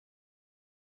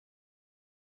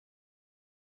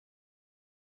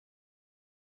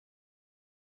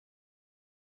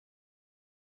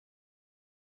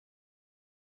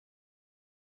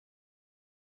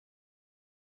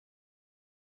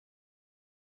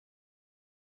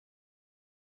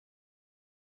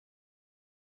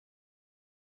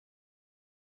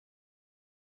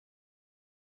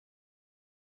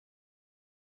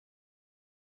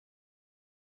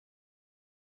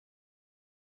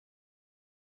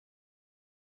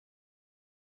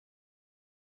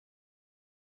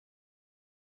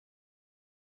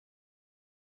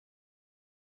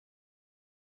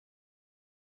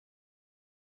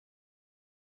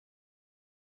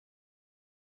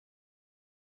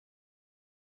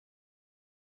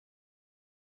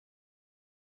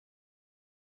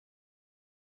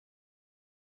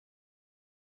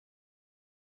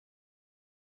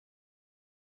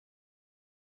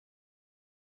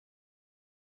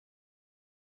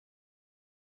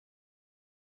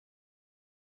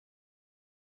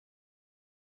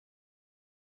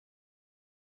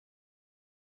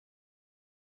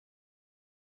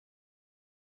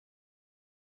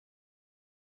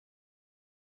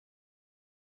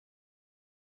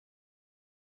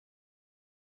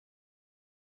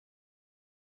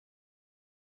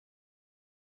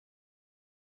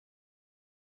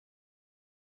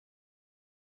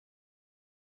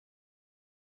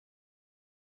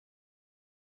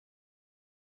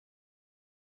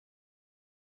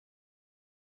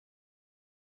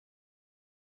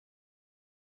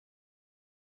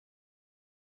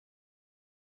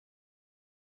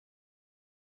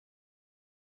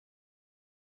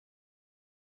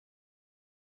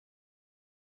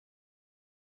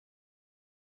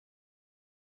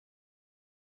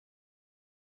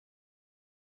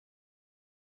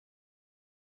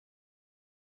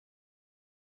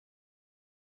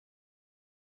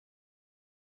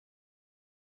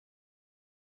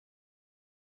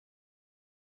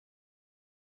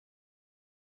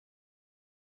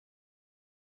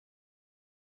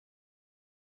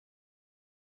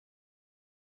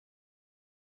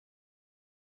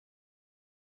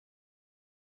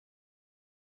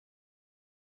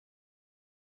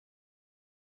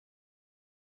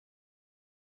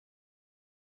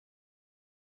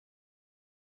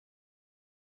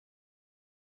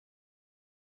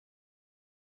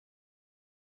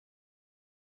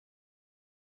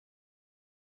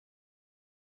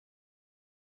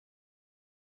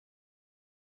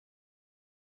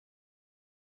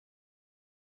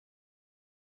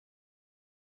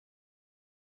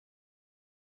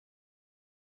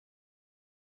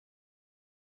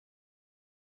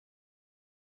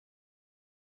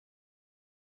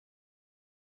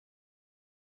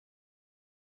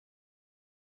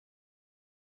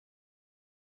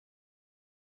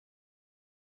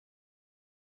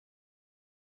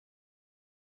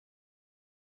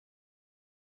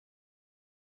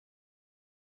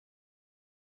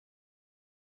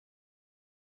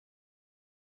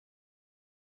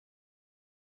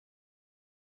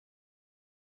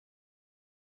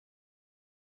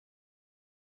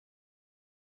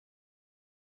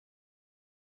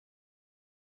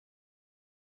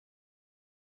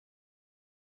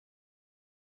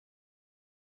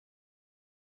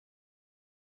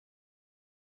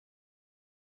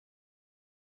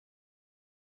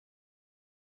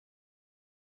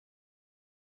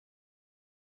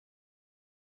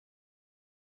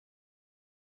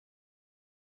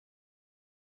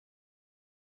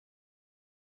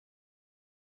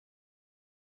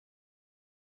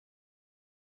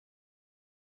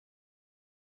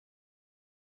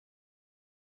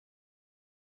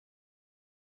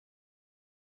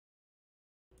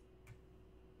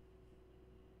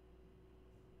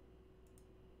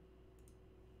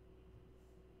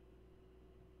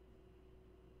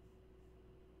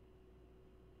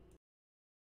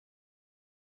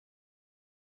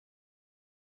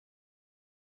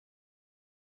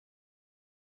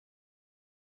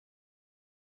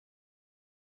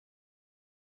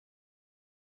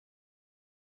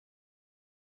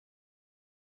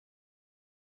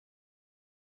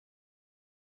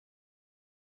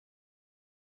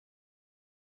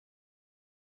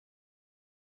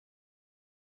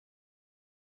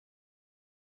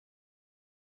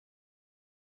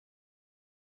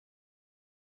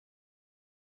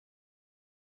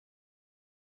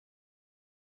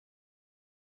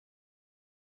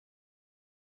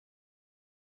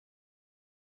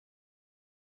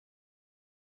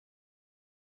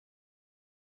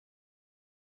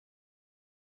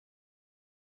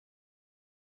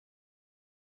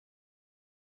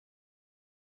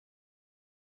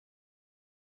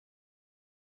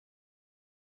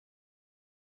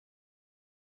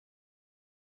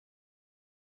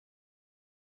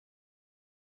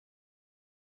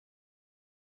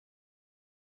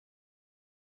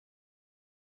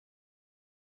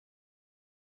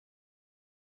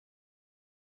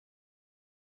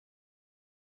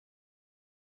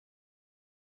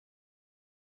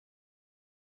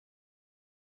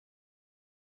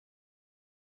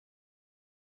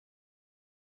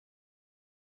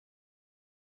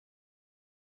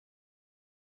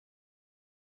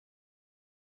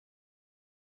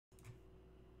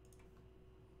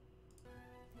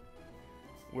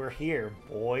We're here,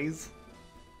 boys.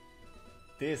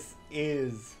 This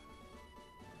is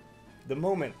the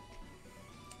moment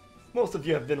most of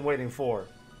you have been waiting for.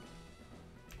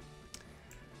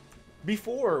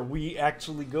 Before we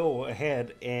actually go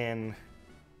ahead and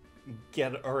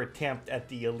get our attempt at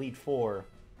the Elite Four,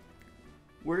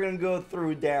 we're gonna go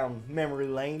through down memory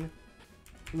lane,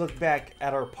 look back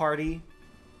at our party,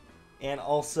 and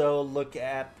also look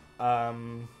at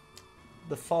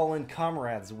the fallen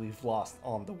comrades we've lost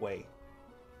on the way.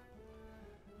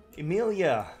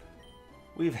 Emilia,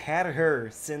 we've had her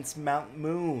since Mount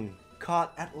Moon,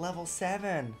 caught at level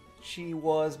 7. She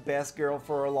was best girl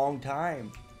for a long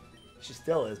time. She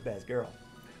still is best girl.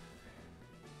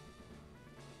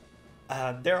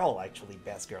 They're all actually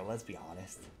best girl, let's be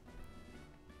honest.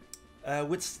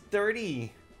 With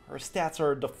Sturdy, her stats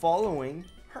are the following.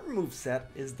 Her moveset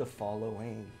is the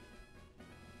following.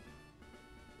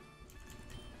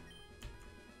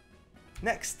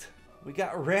 Next, we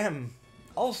got Rem,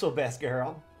 also best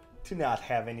girl. Do not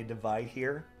have any divide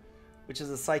here, which is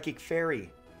a psychic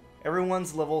fairy.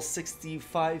 Everyone's level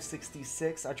 65,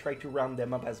 66. I tried to round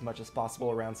them up as much as possible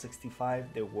around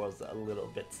 65. There was a little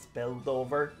bit spilled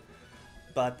over.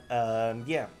 But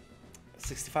yeah,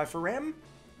 65 for Rem,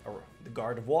 or the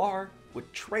Guard of War.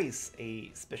 With Trace, a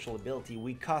special ability,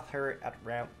 we caught her at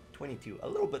round 22, a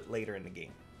little bit later in the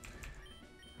game.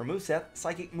 Her moveset,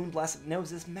 Psychic Moonblast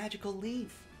Noses Magical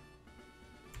Leaf.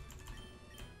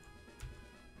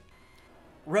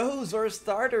 Rose, our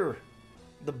starter.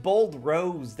 The bold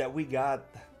Rose that we got,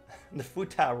 the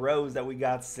Futa Rose that we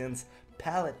got since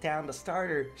Pallet Town, the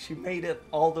starter. She made it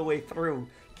all the way through.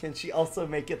 Can she also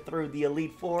make it through the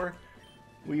Elite Four?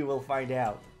 We will find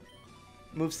out.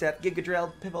 Moveset, Giga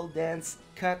Drill, Pibble Dance,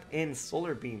 Cut, and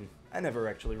Solar Beam. I never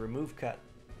actually removed Cut.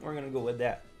 We're gonna go with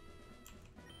that.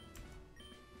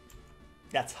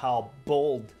 That's how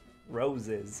bold Rose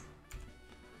is.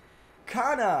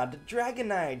 Kana, the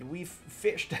Dragonite. We've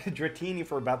fished Dratini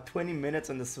for about 20 minutes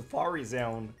in the Safari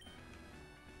Zone.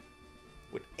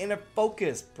 With Inner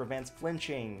Focus, prevents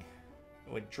flinching.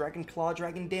 With Dragon Claw,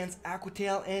 Dragon Dance, Aqua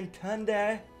Tail, and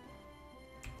Tsundere.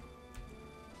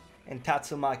 And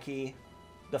Tatsumaki,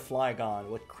 the Flygon.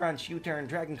 With Crunch, U-Turn,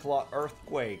 Dragon Claw,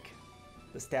 Earthquake.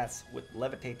 The stats with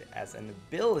Levitate as an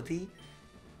ability.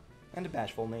 And the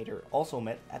Bashful Nader also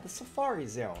met at the Safari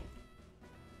Zone.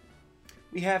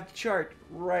 We have the chart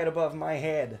right above my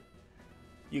head.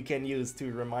 You can use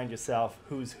to remind yourself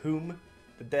who's whom.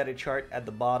 The data chart at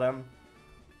the bottom.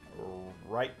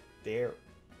 Right there.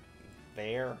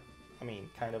 There. I mean,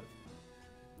 kind of.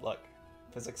 Look,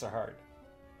 physics are hard.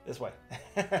 This way.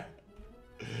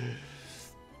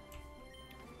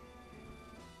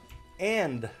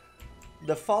 And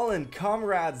the fallen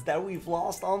comrades that we've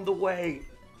lost on the way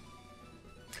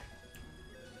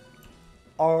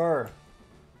are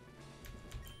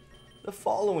the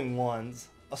following ones.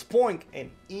 A Spoink and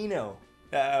Eno.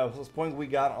 A Spoink we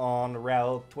got on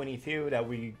Route 22 that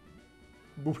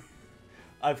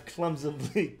I've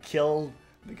clumsily killed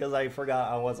because I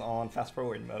forgot I was on fast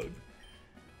forward mode.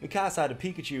 Mikasa the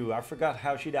Pikachu, I forgot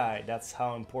how she died. That's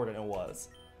how important it was.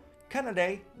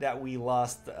 Kanade that we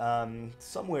lost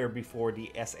somewhere before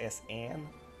the SSN.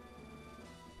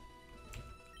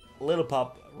 Little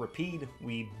Pup Repeat,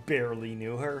 we barely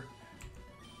knew her.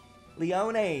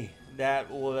 Leone,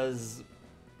 that was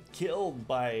killed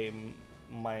by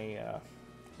my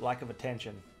lack of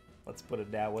attention. Let's put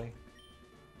it that way.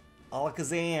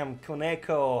 Alakazam,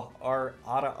 Koneko, our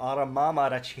Ara Mama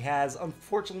that she has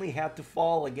unfortunately had to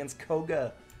fall against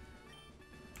Koga.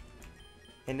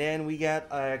 And then we got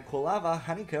Kolava,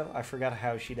 Haniko, I forgot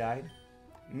how she died.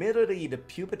 Midori, the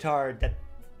Pupitar that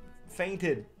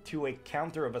fainted to a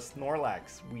counter of a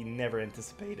Snorlax. We never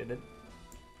anticipated it.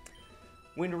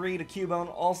 Winry, the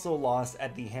Cubone, also lost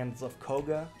at the hands of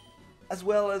Koga, as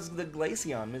well as the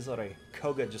Glaceon, Mizore.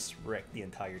 Koga just wrecked the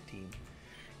entire team.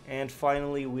 And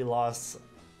finally, we lost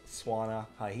Swana,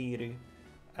 Hahiru,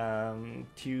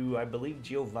 to, I believe,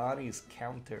 Giovanni's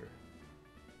counter.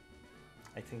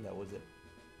 I think that was it.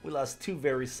 We lost two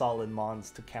very solid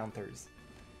mons to counters.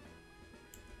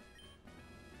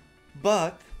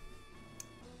 But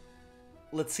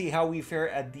let's see how we fare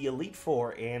at the Elite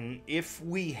Four, and if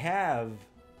we have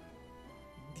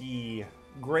the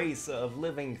grace of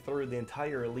living through the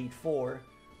entire Elite Four,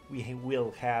 we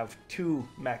will have 2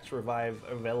 Max Revive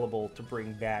available to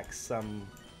bring back some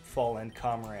fallen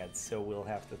comrades, so we'll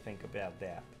have to think about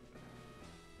that.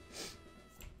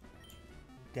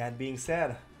 That being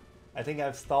said, I think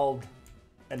I've stalled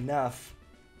enough.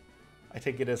 I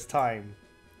think it is time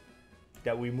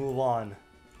that we move on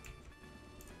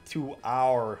to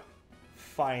our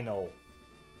final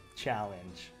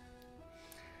challenge.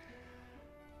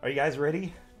 Are you guys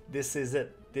ready? This is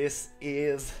it. This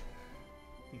is...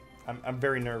 I'm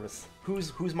very nervous.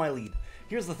 Who's my lead?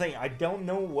 Here's the thing. I don't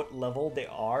know what level they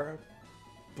are,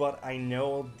 but I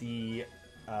know the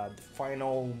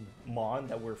final mon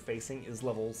that we're facing is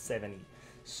level 70.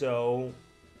 So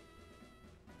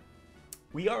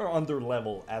we are under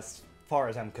level as far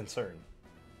as I'm concerned.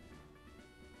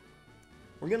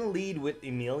 We're gonna lead with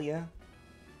Emilia.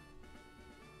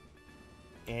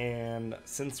 And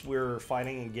since we're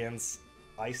fighting against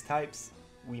ice types,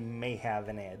 we may have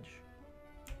an edge.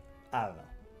 I don't know.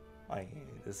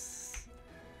 This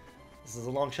is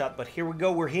a long shot, but here we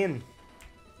go. We're in.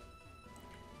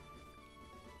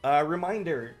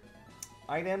 Reminder: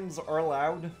 items are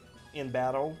allowed in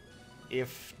battle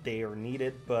if they are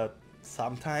needed, but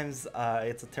sometimes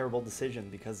it's a terrible decision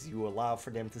because you allow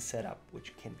for them to set up,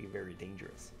 which can be very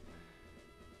dangerous.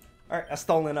 All right, I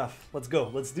stalled enough. Let's go.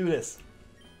 Let's do this.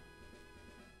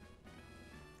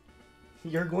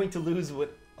 You're going to lose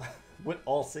with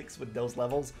all 6 with those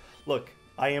levels. Look,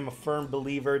 I am a firm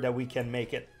believer that we can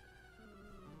make it.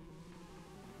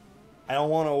 I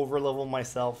don't want to overlevel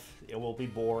myself. It will be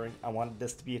boring. I want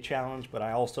this to be a challenge, but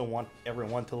I also want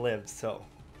everyone to live. So,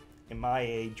 am I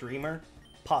a dreamer?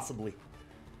 Possibly.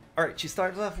 Alright, she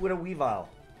starts off with a Weavile.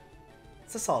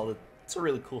 It's a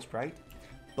really cool sprite.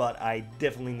 But I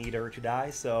definitely need her to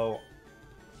die, so...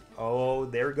 Oh,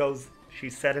 there it goes.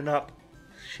 She's setting up.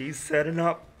 She's setting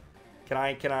up. Can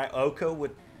I Oko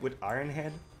with Iron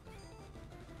Head?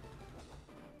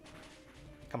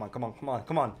 Come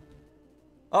on.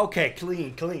 Okay,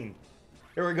 clean.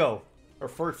 Here we go. Our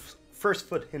first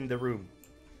foot in the room.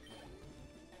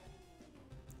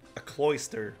 A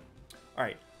Cloister.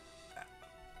 Alright.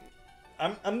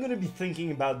 I'm gonna be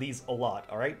thinking about these a lot,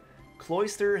 alright?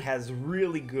 Cloister has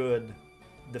really good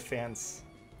defense.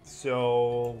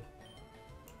 So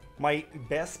my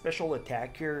best special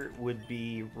attack here would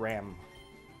be Ram.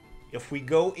 If we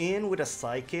go in with a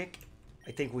Psychic,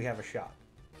 I think we have a shot.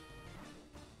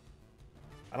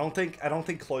 I don't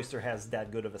think Cloister has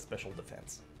that good of a special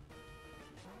defense.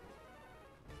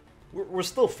 We're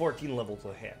still 14 levels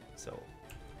ahead, so...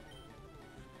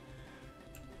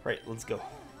 Right, let's go.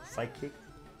 Psychic.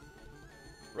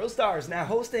 Rostar's now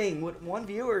hosting with 1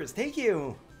 viewers. Thank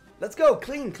you. Let's go.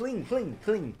 Clean.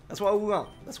 That's what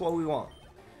we want.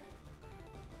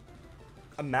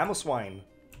 A Mamoswine.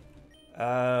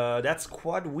 That's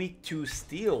quad weak to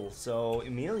steel. So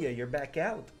Emilia, you're back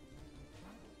out.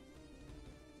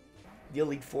 The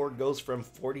Elite Four goes from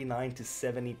 49 to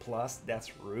 70 plus.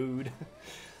 That's rude.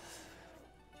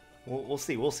 We'll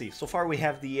see. So far we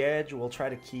have the edge. We'll try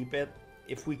to keep it.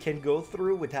 If we can go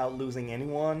through without losing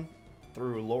anyone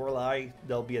through Lorelei,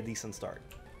 there'll be a decent start.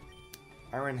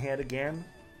 Iron Head again.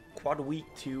 Quad weak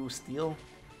to steel.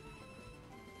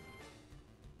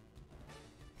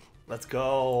 Let's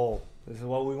go. This is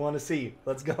what we want to see.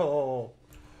 Let's go.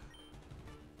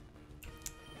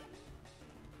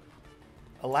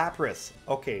 A Lapras.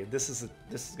 Okay, this is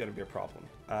gonna be a problem.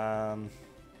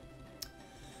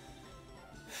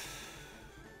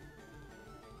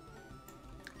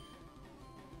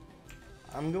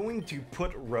 I'm going to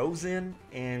put Rose in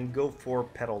and go for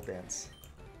Petal Dance.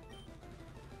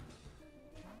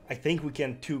 I think we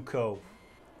can 2-co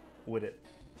with it.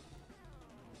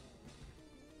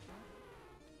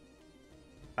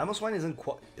 Mamoswine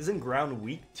isn't ground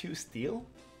weak to steel?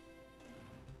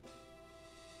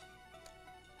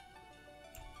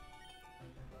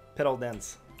 Petal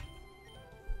Dance.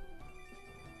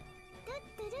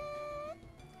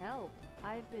 Help.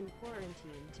 I've been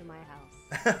quarantined to my house.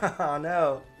 Oh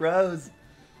no, Rose.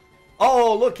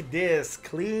 Oh, look at this.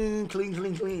 Clean.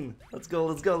 Let's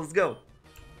go.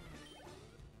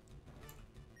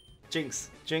 Jinx.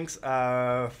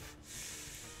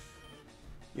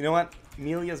 You know what?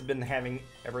 Emilia's been having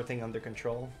everything under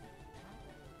control.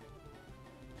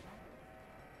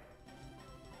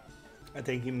 I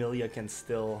think Emilia can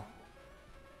still...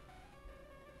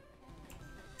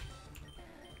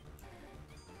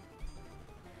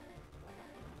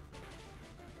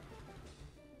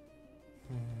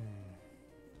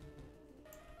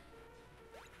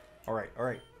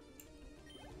 Alright.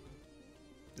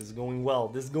 This is going well.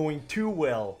 This is going too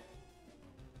well.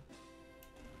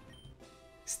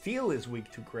 Steel is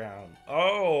weak to ground.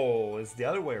 Oh, it's the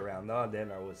other way around. Oh,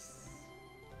 then I was...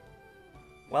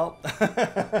 Well...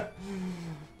 a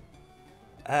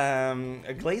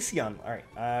Glaceon.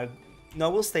 Alright. No,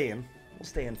 we'll stay in. We'll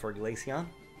stay in for Glaceon.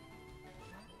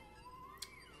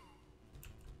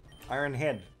 Iron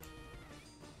Head.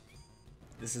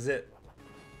 This is it.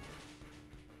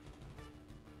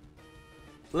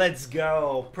 Let's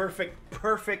go.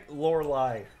 Perfect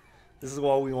Lorelei. This is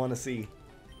what we want to see.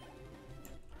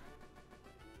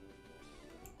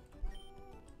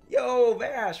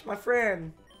 Crash, my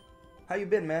friend. How you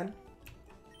been, man?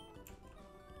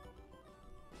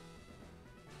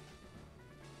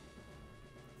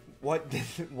 Why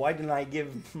didn't I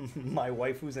give my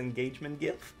waifu's engagement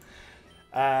gift?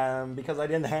 Because I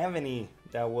didn't have any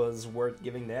that was worth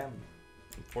giving them,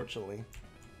 unfortunately.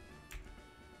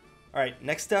 Alright,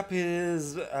 next up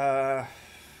is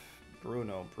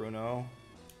Bruno. Bruno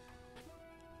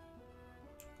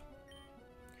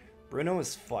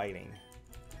is fighting.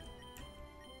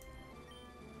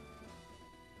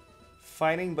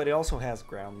 But he also has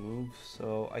ground moves,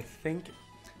 so I think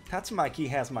Tatsumaki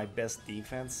has my best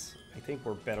defense. I think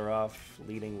we're better off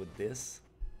leading with this.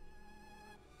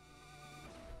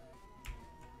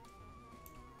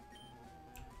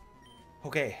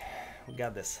 Okay, we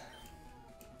got this.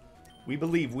 We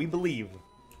believe, we believe.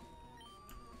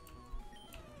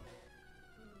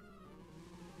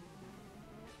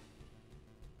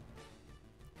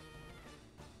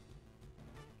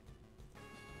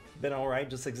 Been alright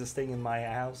just existing in my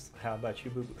house. How about you,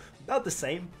 boo boo? About the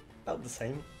same. About the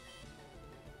same.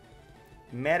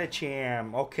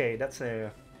 Metacham. Okay, that's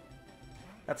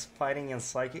fighting and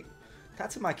psychic.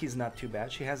 Tatsumaki's not too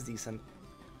bad. She has decent.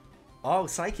 Oh,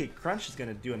 psychic crunch is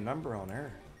gonna do a number on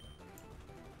her.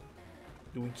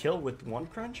 Do we kill with one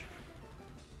crunch?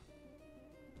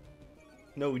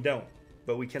 No, we don't.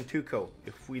 But we can 2-ko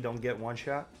if we don't get one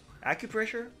shot.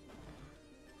 Acupressure?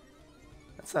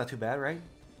 That's not too bad, right?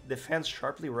 Defense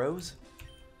sharply rose.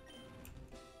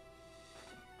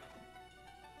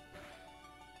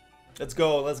 Let's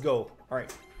go, let's go.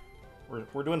 Alright.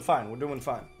 We're doing fine, we're doing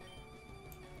fine.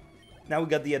 Now we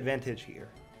got the advantage here.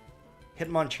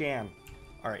 Hitmonchan.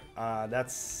 Alright,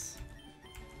 that's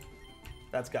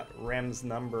got Rem's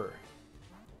number.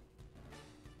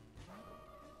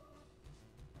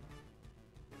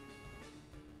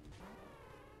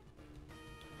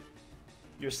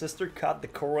 Your sister caught the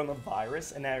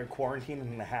coronavirus and now you're quarantined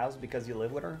in the house because you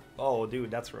live with her? Oh, dude,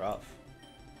 that's rough.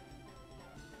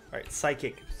 Alright,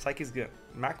 Psychic. Psychic's good.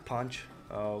 Mach Punch.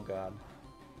 Oh, God.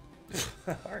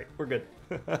 Alright, we're good.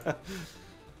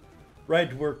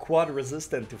 Right, we're quad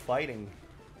resistant to fighting.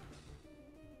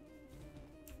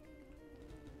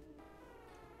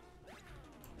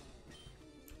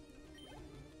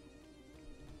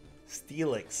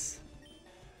 Steelix.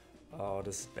 Oh,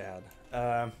 this is bad.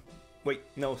 Wait,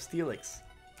 no, Steelix.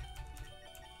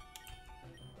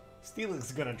 Steelix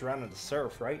is gonna drown in the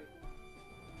surf, right?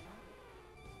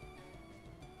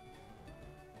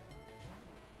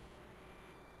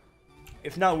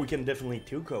 If not, we can definitely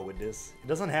 2-ko with this. It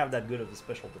doesn't have that good of a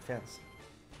special defense.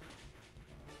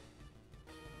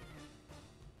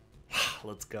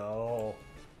 Let's go.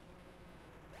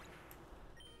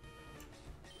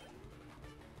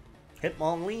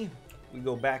 Hitmonlee. We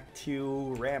go back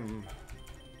to Rem.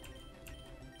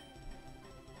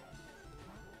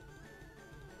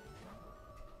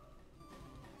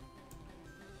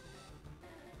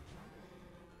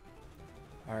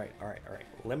 Alright.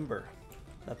 Limber.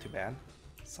 Not too bad.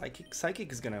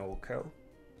 Psychic is gonna 0-ko.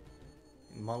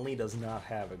 Monly does not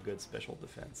have a good special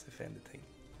defense, if anything.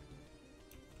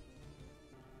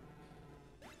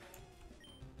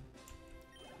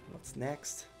 What's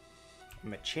next?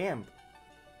 Machamp.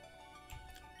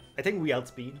 I think we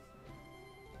outspeed.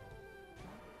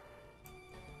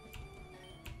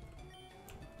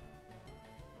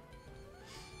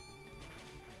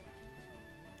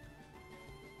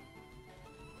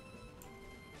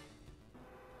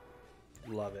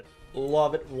 Love it.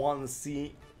 Love it. Want to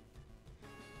see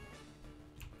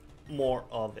more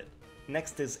of it.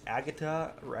 Next is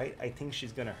Agatha, right? I think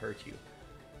she's gonna hurt you.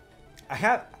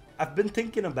 I've been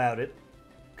thinking about it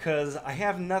because I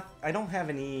don't have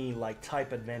any like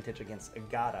type advantage against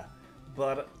Agatha,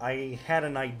 but I had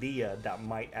an idea that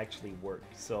might actually work.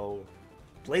 So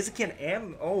Blaziken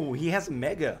M. Oh, he has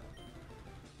Mega.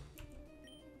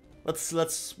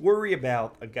 Let's worry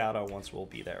about Agatha once we'll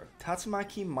be there.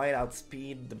 Tatsumaki might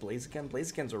outspeed the Blaziken.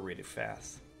 Blazikens are really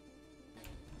fast.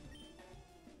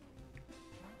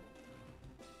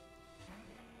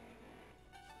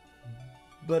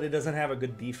 But it doesn't have a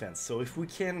good defense. So if we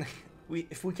can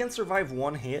survive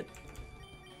one hit,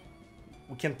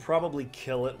 we can probably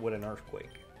kill it with an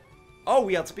earthquake. Oh,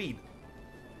 we outspeed.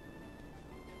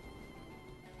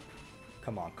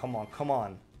 Come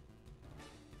on.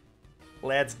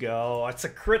 Let's go. It's a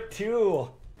crit too.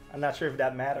 I'm not sure if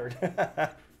that mattered.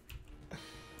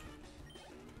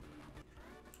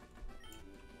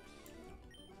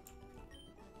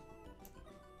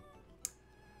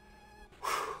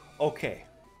 Okay.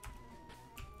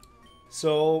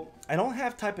 So, I don't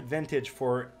have type advantage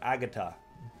for Agatha,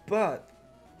 but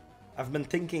I've been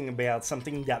thinking about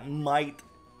something that might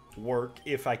work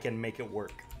if I can make it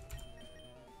work.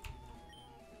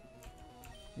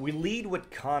 We lead with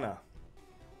Kana.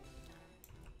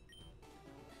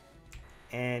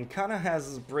 And Kana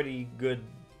has pretty good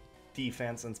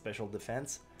defense and special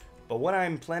defense. But what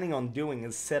I'm planning on doing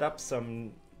is set up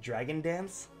some Dragon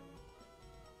Dance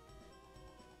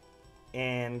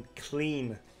and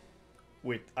clean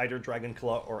with either Dragon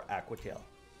Claw or Aqua Tail.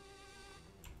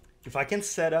 If I can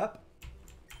set up,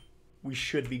 we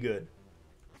should be good.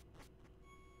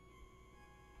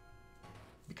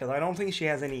 Because I don't think she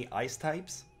has any ice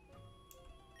types.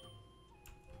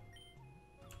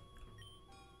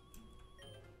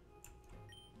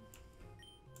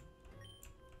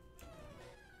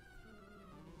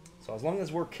 So as long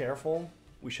as we're careful,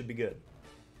 we should be good.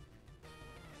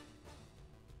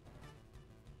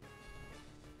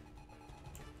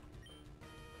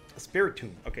 A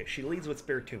Spiritomb. Okay, she leads with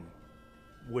Spiritomb,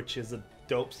 which is a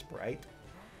dope sprite.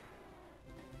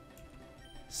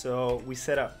 So we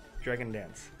set up Dragon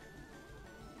Dance.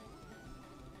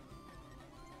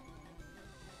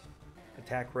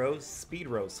 Attack Rose, Speed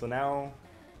Rose. So now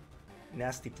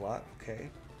Nasty Plot. Okay.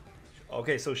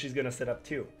 Okay, so she's gonna set up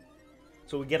too.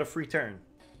 So we get a free turn.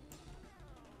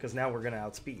 Because now we're gonna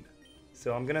outspeed.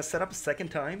 So I'm gonna set up a second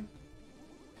time.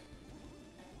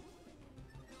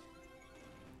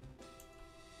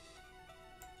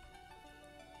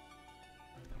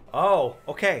 Oh,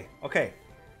 okay, okay.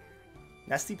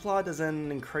 Nasty Plot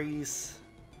doesn't increase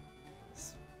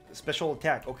special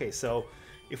attack. Okay, so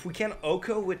if we can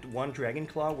Oko with one Dragon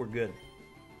Claw, we're good.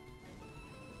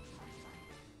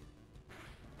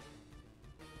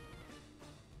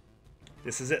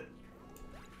 This is it.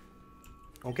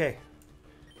 Okay.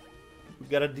 We've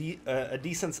got a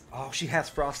decent... Oh, she has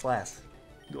Frost Last.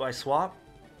 Do I swap?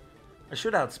 I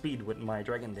should outspeed with my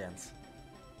Dragon Dance.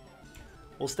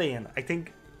 We'll stay in.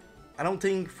 I don't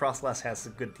think Frost Last has a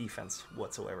good defense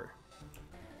whatsoever.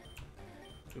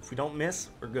 If we don't miss,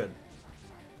 we're good.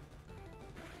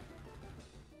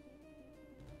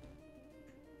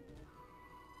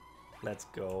 Let's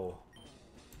go.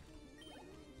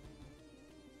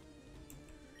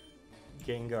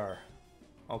 Gengar.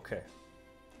 Okay.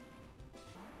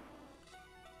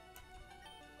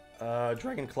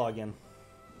 Dragon Claw again.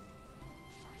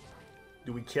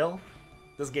 Do we kill?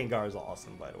 This Gengar is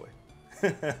awesome, by the way.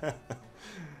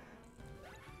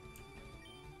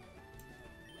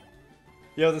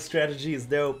 Yo, the strategy is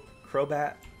dope.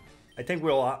 Crobat. I think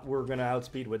we're gonna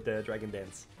outspeed with the Dragon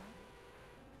Dance.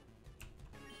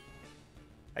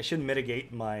 I should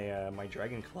mitigate my my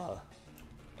Dragon Claw.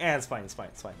 Eh, it's fine, it's fine,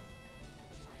 it's fine.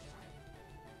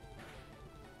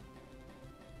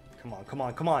 Come on, come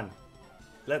on, come on.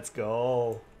 Let's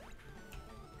go.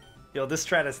 Yo, this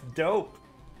strat is dope.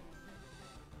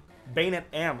 Bayonet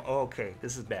Am. Oh, okay,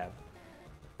 this is bad.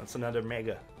 That's another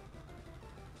Mega.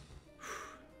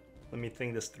 Let me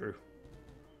think this through.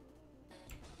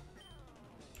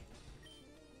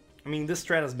 I mean, this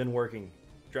strat has been working.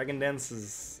 Dragon Dance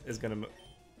is gonna...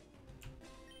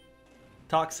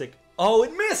 Toxic. Oh,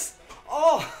 it missed!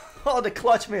 Oh, oh, the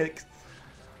clutch mix.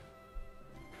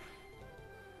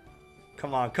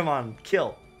 Come on, come on,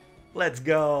 kill. Let's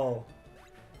go.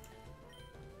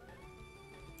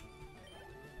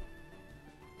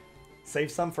 Save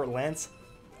some for Lance.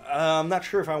 I'm not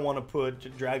sure if I want to put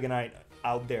Dragonite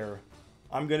out there.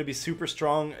 I'm going to be super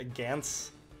strong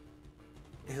against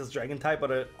his Dragon type,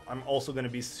 but I'm also going to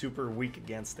be super weak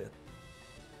against it.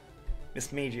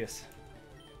 Mismagius.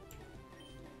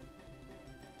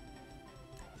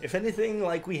 If anything,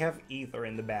 like, we have Ether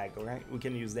in the bag, alright? We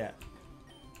can use that.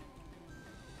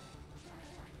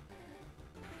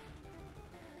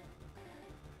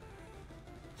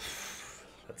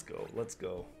 Let's go, let's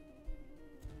go.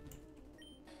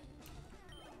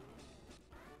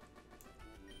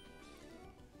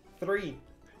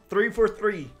 Three for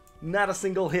three. Not a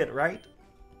single hit, right?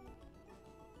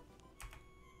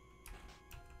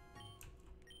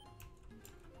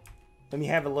 Let me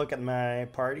have a look at my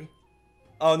party.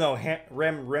 Oh no,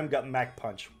 Rem got Mac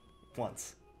Punch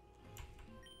once.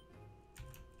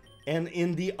 And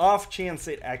in the off chance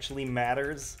it actually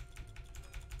matters,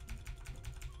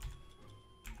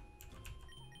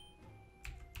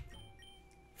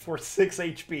 for 6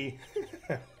 HP,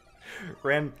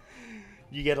 Rem,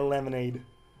 you get a lemonade.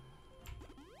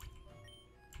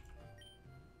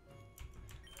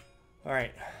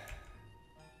 Alright.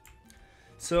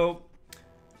 So,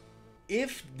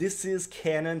 if this is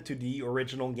canon to the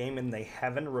original game and they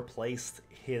haven't replaced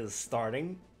his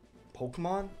starting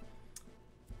Pokemon,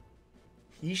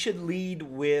 he should lead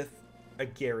with a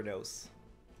Gyarados.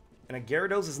 And a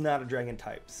Gyarados is not a Dragon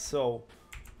type, so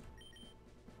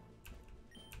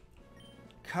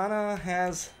Arcana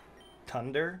has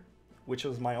Thunder, which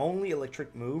was my only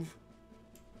electric move.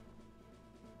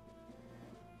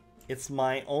 It's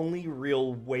my only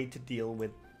real way to deal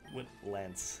with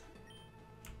Lance.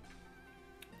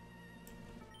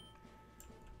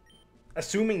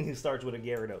 Assuming he starts with a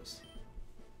Gyarados.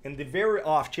 In the very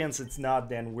off chance it's not,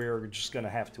 then we're just gonna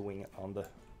have to wing it on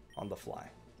the fly.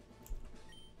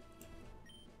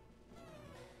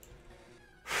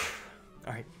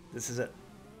 Alright, this is it.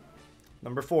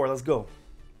 Number 4, let's go.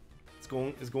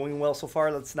 It's going well so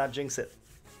far, let's not jinx it.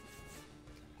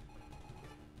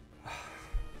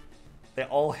 They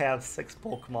all have 6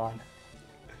 Pokemon.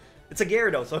 It's a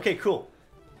Gyarados, okay, cool.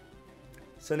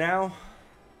 So now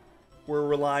we're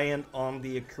reliant on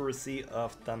the accuracy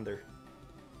of Thunder.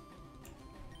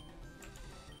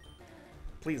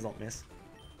 Please don't miss.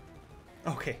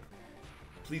 Okay.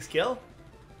 Please kill.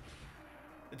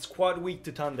 It's quad weak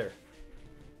to Thunder.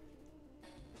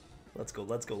 Let's go,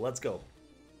 let's go, let's go.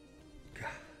 God.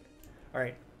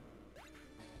 Alright.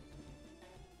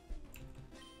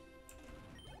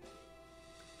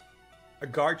 A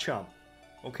Garchomp.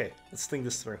 Okay, let's think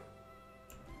this through.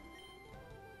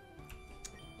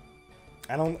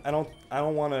 I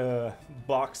don't want to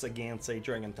box against a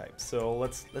dragon type. So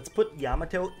let's put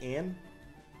Yamato in.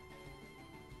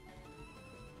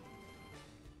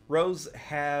 Rose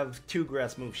have 2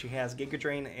 grass moves. She has Giga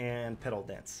Drain and Petal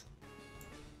Dance.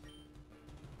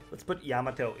 Let's put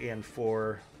Yamato in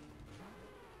for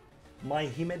my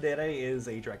Himedere is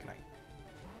a Dragonite.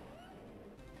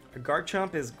 A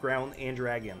Garchomp is Ground and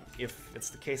Dragon. If it's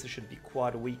the case, it should be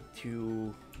quad weak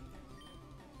to...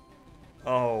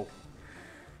 Oh,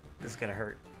 this is gonna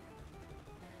hurt.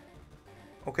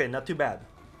 Okay, not too bad.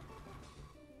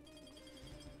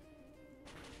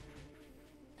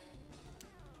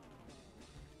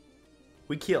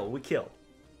 We kill.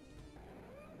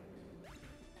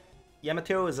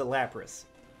 Yamato is a Lapras.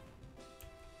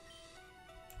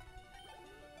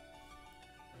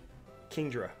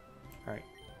 Kingdra. Alright.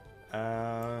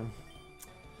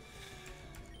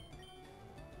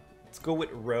 Let's go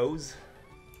with Rose.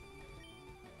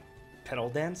 Petal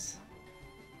Dance.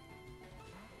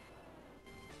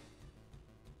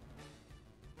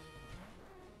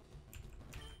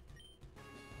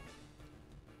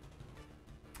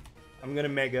 I'm gonna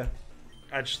Mega.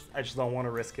 I just don't want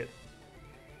to risk it.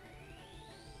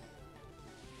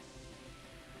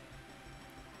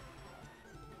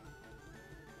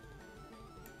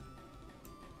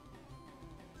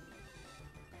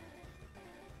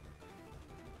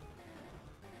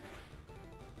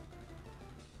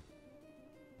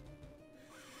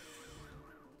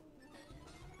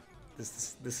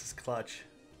 This is clutch.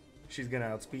 She's gonna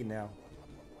outspeed now.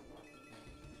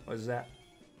 What is that?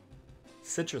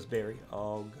 Citrus Berry.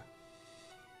 Og.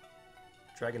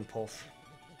 Dragon Pulse.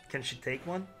 Can she take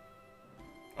one?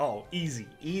 Oh, easy,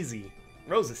 easy.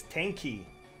 Rose is tanky.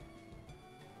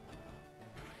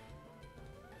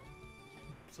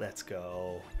 Let's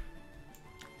go.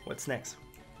 What's next?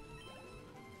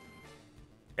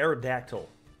 Aerodactyl.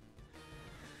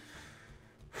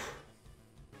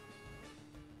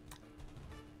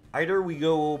 Either we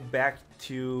go back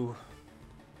to...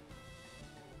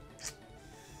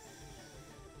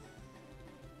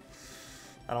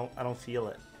 I don't feel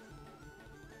it.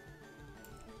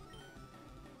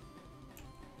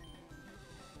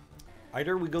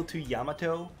 Either we go to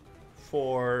Yamato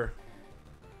for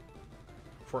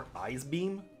Ice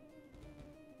Beam.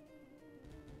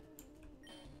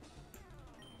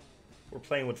 We're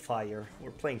playing with fire.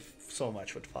 We're playing so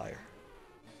much with fire.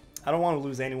 I don't want to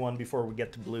lose anyone before we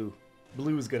get to blue.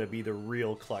 Blue is going to be the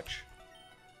real clutch.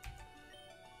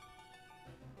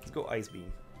 Let's go Ice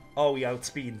Beam. Oh, he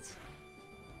outspeeds.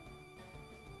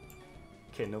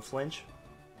 Okay, no flinch.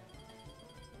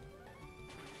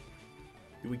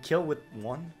 Do we kill with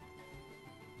 1?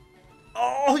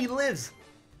 Oh, he lives!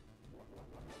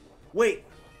 Wait!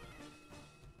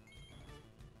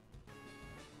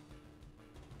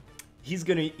 He's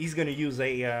gonna use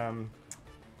a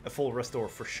full restore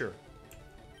for sure.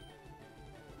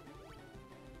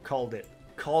 Called it.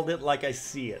 Called it like I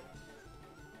see it.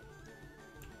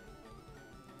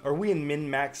 Are we in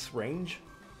min-max range?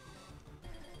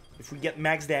 If we get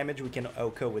max damage, we can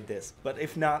OHKO with this. But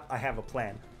if not, I have a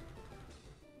plan.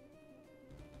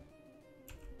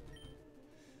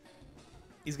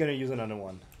 He's gonna use another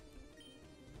one.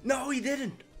 No, he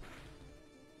didn't!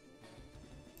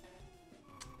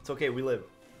 It's okay, we live.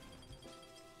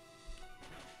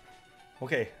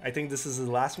 Okay, I think this is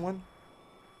the last one.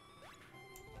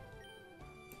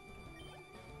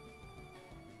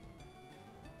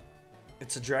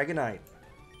 It's a Dragonite.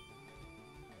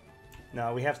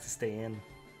 No, we have to stay in.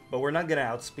 But we're not gonna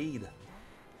outspeed.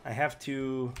 I have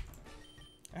to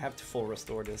full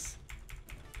restore this.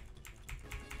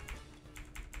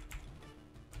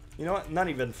 You know what? Not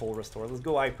even full restore. Let's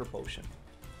go hyper potion.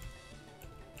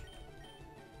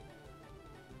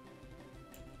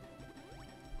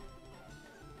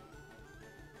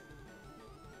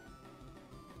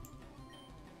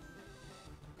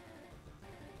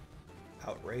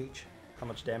 Outrage. How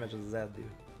much damage does that do?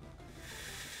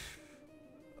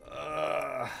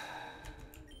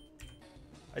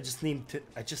 I just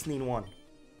need one.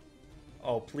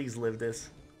 Oh, please live this.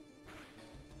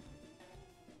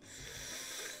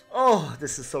 Oh,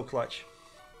 this is so clutch.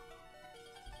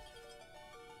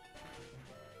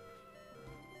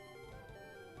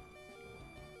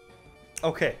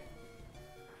 Okay.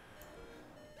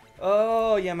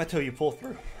 Oh, Yamato, you pull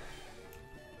through.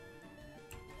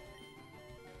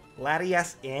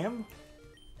 Latias M?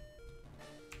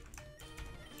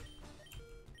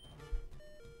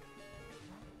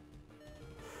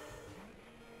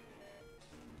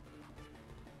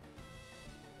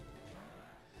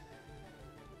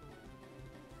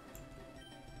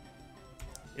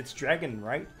 It's dragon,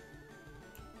 right?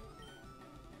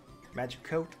 Magic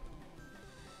coat.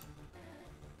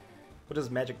 What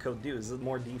does magic coat do? Is it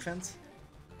more defense?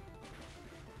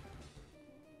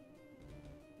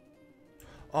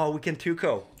 Oh, we can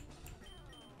 2-ko.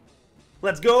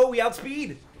 Let's go! We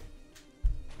outspeed!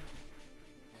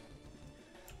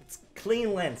 It's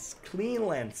clean lens. Clean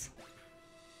lens.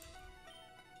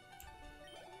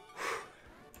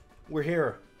 We're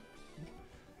here.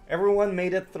 Everyone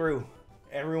made it through.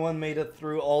 Everyone made it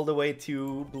through all the way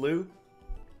to blue.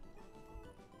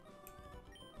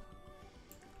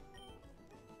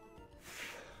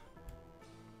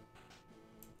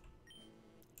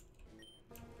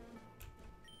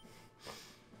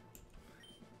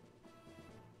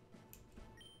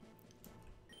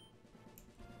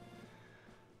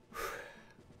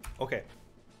 Okay.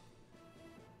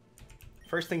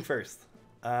 First thing first.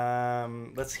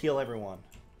 Let's heal everyone.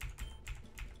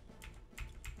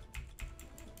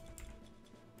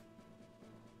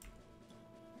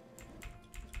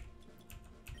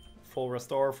 Full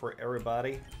restore for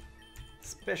everybody,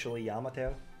 especially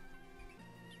Yamato.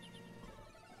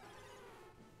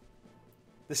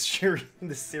 This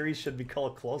series should be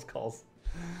called Close Calls.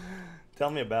 Tell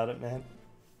me about it, man.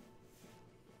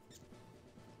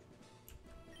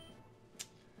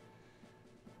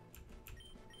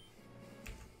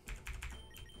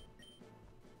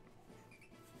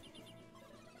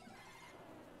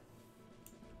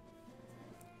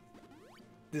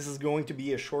 This is going to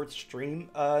be a short stream.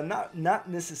 Not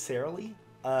necessarily.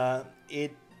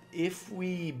 If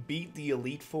we beat the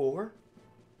Elite Four,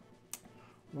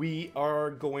 we are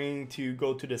going to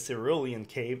go to the Cerulean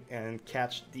cave and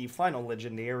catch the final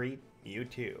legendary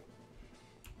Mewtwo.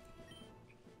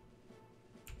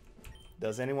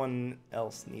 Does anyone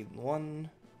else need one?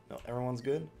 No, everyone's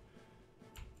good.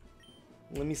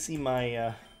 Let me see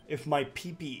my if my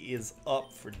PP is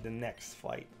up for the next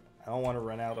fight. I don't want to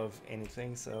run out of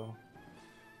anything, so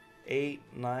 8,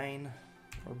 9,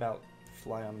 we're about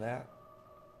fly on that.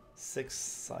 6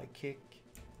 psychic,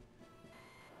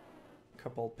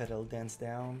 couple petal dance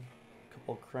down,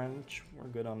 couple crunch. We're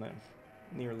good on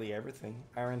nearly everything.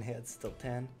 Iron Head still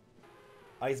 10.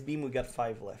 Ice Beam, we got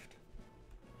 5 left.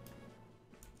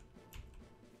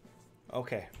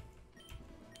 Okay,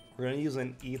 we're gonna use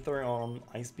an ether on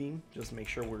Ice Beam. Just make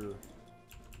sure we're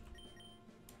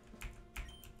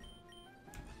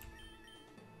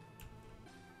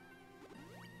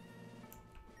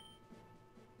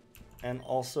and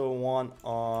also one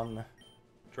on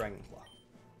Dragonclaw.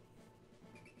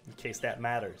 In case that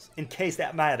matters. In case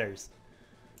that matters.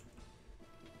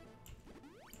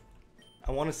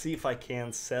 I want to see if I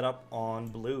can set up on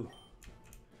blue.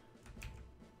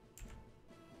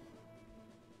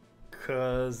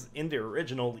 Because in the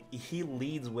original, he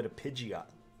leads with a Pidgeot.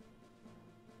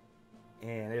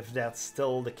 And if that's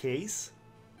still the case,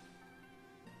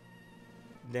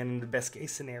 then in the best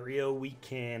case scenario, we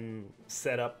can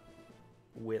set up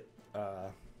with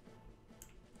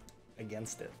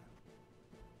against it.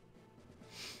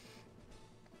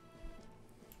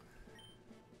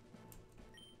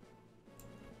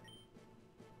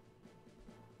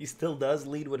 He still does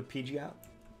lead with a Pidgeot.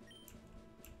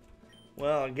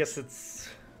 Well, I guess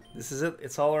this is it.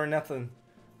 It's all or nothing.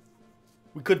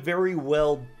 We could very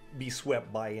well be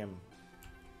swept by him.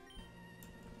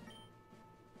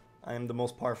 I am the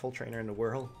most powerful trainer in the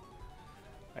world.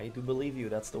 I do believe you.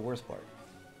 That's the worst part.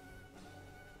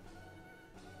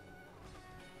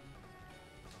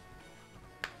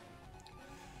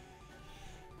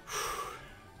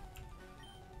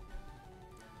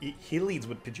 He leads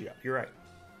with Pidgeot. You're right.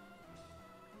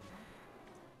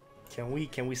 Can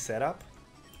we set up?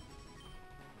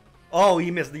 Oh,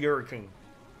 he missed the Hurricane.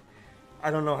 I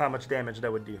don't know how much damage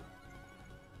that would do.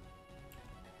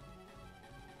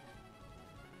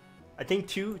 I think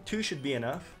two should be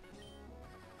enough.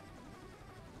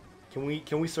 Can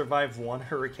we survive one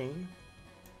Hurricane?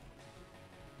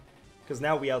 Because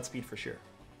now we outspeed for sure.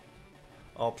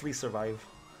 Oh, please survive.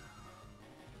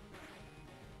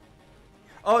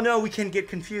 Oh no, we can get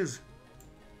confused.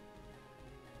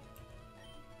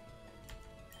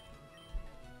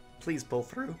 Please pull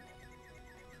through.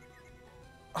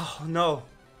 Oh no.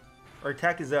 Our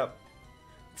attack is up.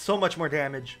 So much more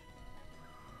damage.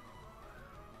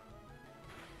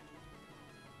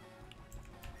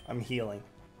 I'm healing.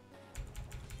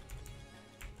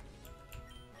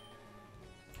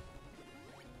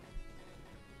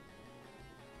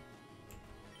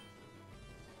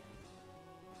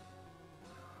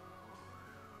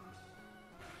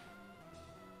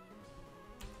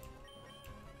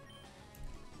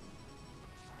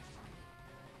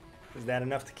 Is that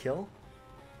enough to kill?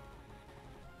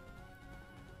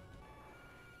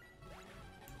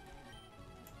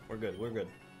 We're good, we're good.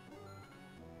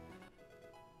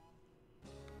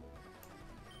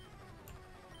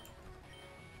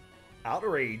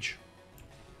 Outrage.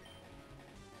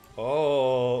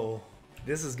 Oh,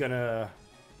 this is gonna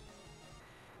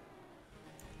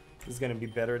be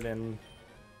better than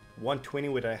 120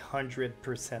 with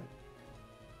 100%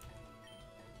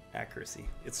 accuracy.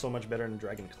 It's so much better than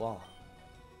Dragon Claw.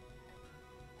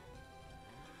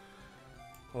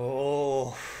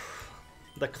 Oh,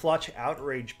 the clutch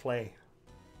outrage play.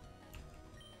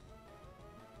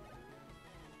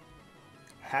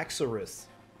 Haxorus.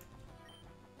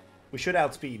 We should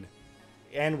outspeed.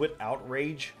 And with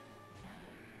outrage.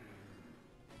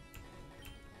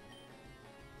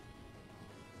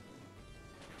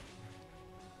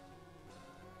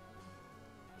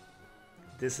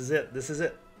 This is it. This is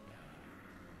it.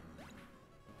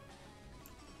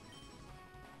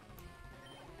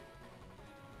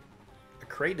 A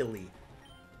Cradily.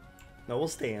 No, we'll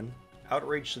stay in.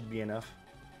 Outrage should be enough.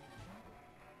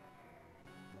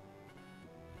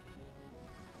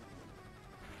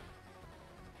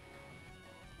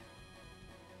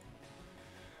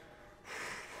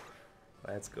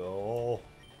 Let's go.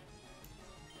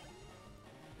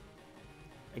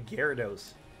 A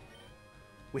Gyarados.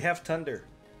 We have Thunder.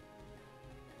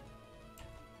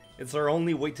 It's our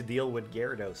only way to deal with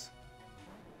Gyarados.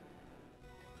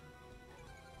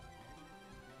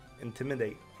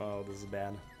 Intimidate. Oh, this is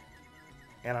bad.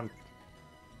 And I'm...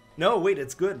 No, wait,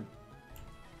 it's good.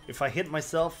 If I hit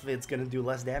myself, it's gonna do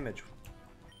less damage.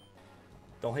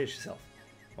 Don't hit yourself.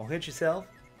 Don't hit yourself.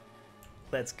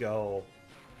 Let's go.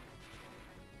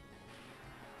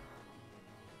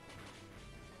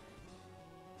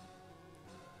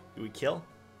 Do we kill?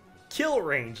 Kill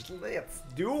range. Let's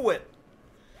do it.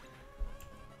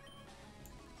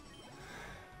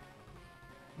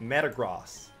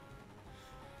 Metagross.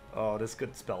 Oh, this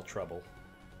could spell trouble.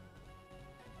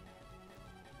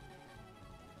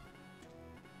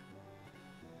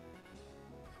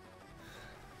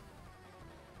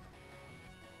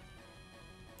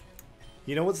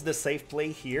 You know what's the safe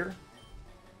play here?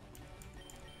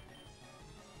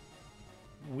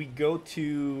 We go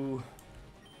to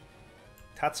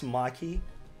Tatsumaki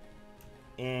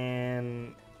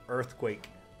and Earthquake.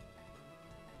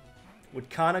 Would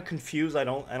kind of confuse. I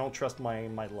don't trust my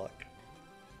luck.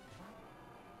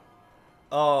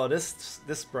 Oh, this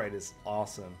sprite is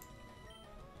awesome.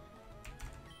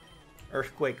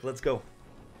 Earthquake, let's go.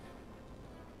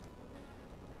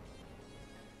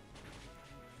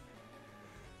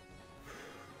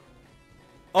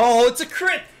 Oh, it's a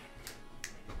crit!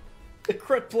 The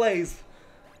crit plays.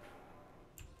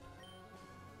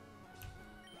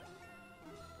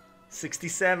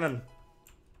 67.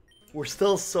 We're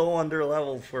still so under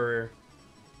level for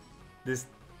this.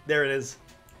 There it is.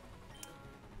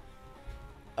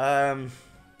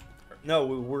 No,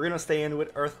 we're gonna stay in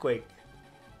with Earthquake.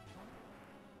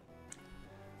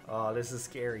 Oh, this is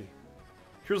scary.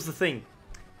 Here's the thing.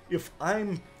 If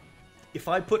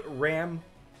I put Ram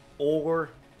or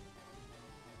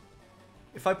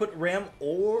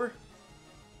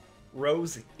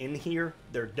Rose in here,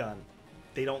 they're done.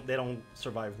 They don't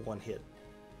survive one hit.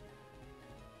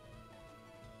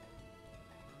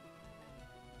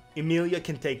 Emilia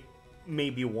can take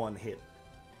maybe one hit.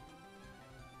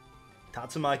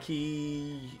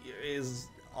 Tatsumaki is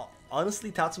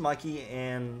honestly Tatsumaki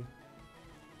and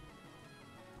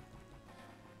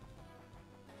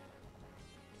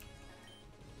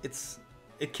it's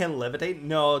It can levitate?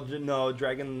 No, no,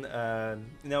 dragon.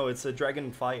 No, it's a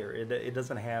dragon fire. It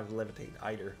doesn't have levitate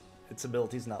either. Its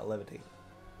ability is not levitate.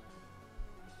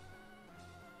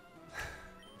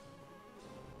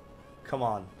 Come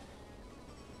on.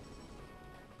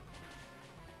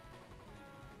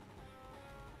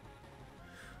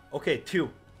 Okay, 2.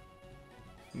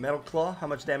 Metal Claw, how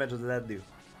much damage does that do?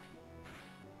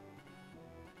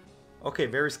 Okay,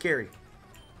 very scary.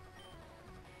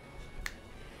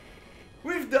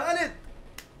 We've done it!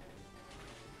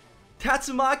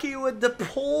 Tatsumaki with the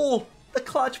pull! The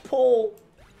clutch pull!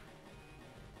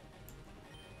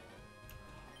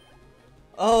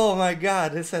 Oh my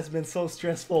god, this has been so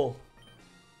stressful.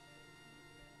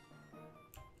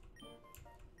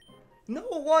 No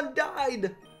one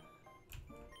died!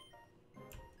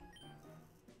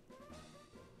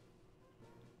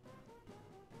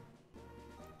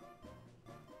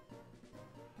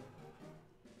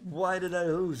 Why did I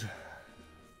lose?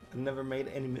 I never made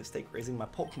any mistake raising my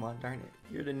Pokemon, darn it.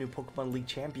 You're the new Pokemon League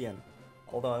champion.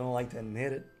 Although I don't like to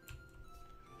admit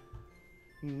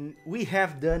it. We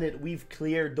have done it. We've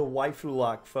cleared the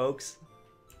Waifulocke, folks.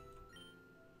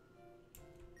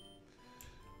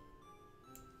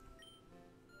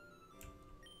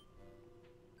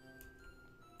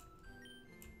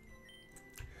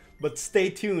 But stay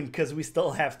tuned, because we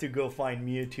still have to go find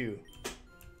Mewtwo.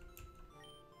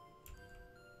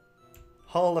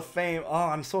 Hall of Fame. Oh,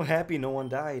 I'm so happy no one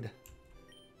died.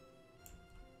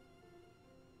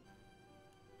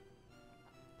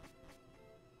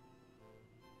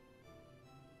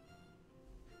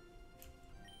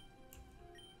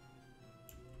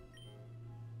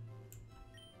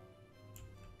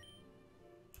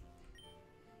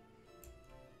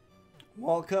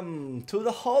 Welcome to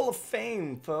the Hall of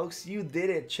Fame, folks. You did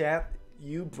it, chat.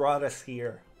 You brought us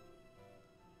here.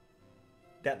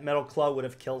 That Metal Claw would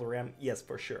have killed Ram. Yes,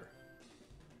 for sure.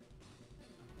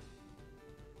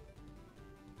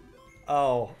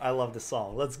 Oh, I love the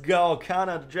song. Let's go.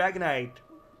 Kana the Dragonite.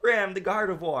 Ram the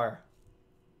Gardevoir.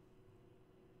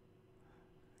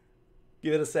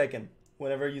 Give it a second.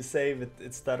 Whenever you save,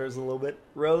 it stutters a little bit.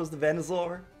 Rose the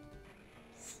Venusaur.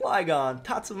 Flygon.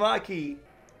 Tatsumaki.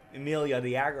 Emilia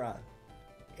the Aggron.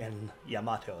 And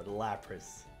Yamato the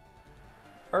Lapras.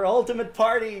 Our ultimate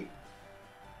party.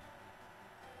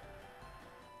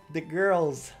 The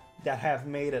girls that have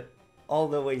made it all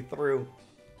the way through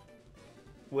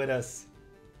with us.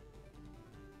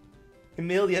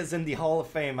 Emilia's in the Hall of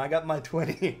Fame. I got my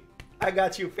 20. I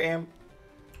got you, fam.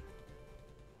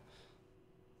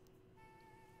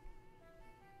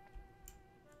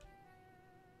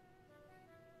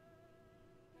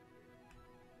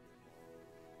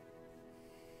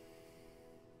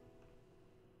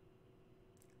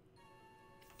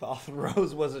 Thought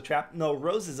Rose was a trap. No,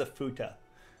 Rose is a Futa.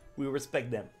 We respect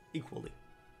them equally.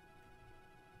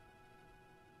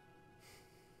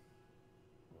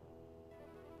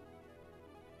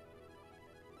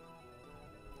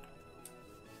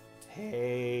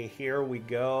 Hey, here we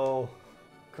go.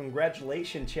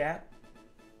 Congratulations, chat.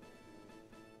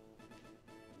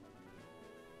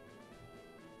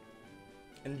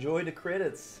 Enjoy the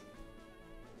credits.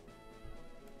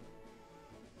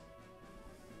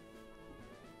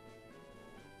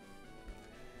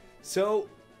 So,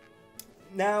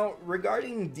 now,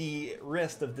 regarding the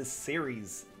rest of this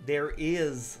series, there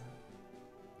is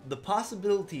the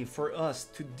possibility for us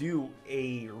to do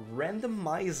a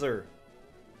randomizer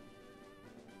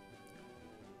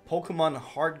Pokemon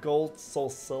Heart Gold, Soul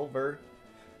Silver,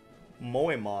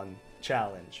 Moemon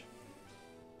challenge.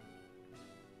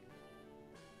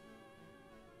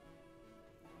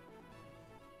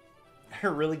 I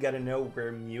really gotta know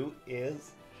where Mew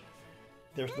is.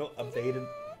 There's no updated...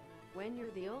 When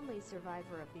you're the only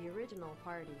survivor of the original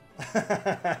party.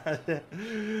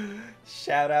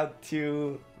 Shout out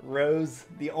to Rose,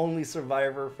 the only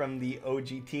survivor from the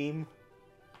OG team.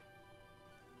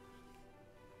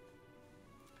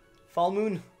 Fall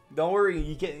Moon, don't worry,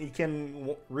 you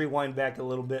can rewind back a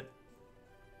little bit.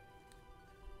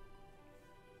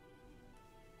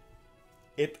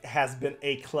 It has been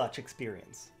a clutch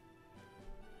experience.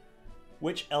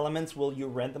 Which elements will you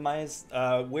randomize?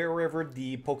 Wherever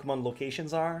the Pokemon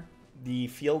locations are, the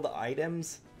field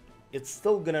items, it's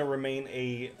still gonna remain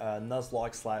a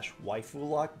Nuzlocke /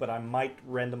 Waifulocke, but I might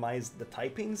randomize the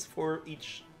typings for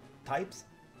each types,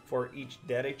 for each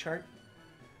Dere chart.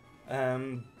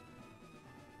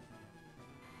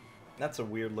 That's a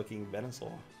weird looking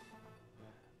Venusaur.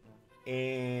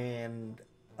 And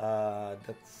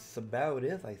that's about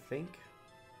it, I think.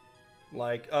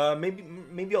 Like,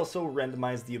 maybe also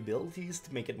randomize the abilities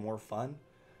to make it more fun.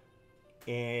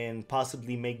 and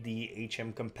possibly make the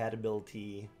HM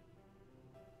compatibility.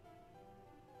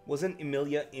 Wasn't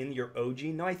Emilia in your OG?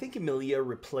 No, I think Emilia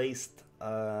replaced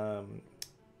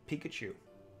Pikachu.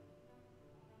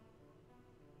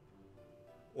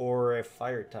 Or a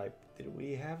fire type. Did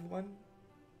we have one?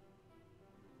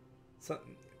 So,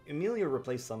 Emilia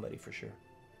replaced somebody for sure.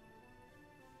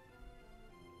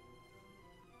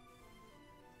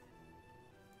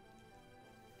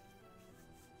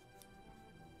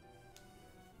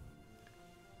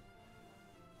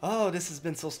 Oh, this has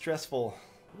been so stressful.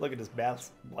 Look at this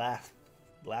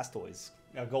Blastoise.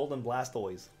 A golden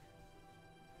Blastoise.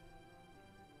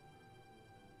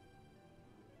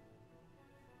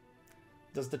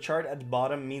 Does the chart at the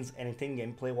bottom means anything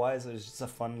gameplay-wise, or is it just a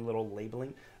fun little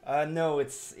labeling? No,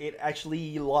 it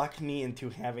actually locked me into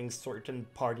having certain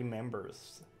party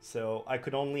members. So I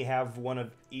could only have one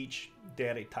of each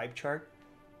Dere type chart.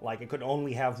 Like I could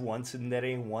only have one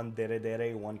Tsundere, one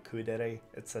Dere, one Kudere,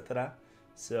 etc.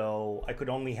 So I could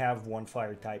only have one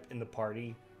fire type in the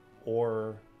party,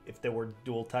 or if they were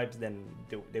dual types, then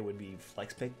they would be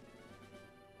flex pick.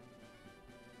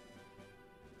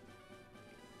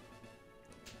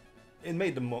 It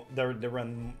made the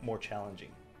run more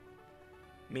challenging.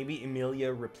 Maybe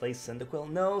Emilia replaced Cyndaquil?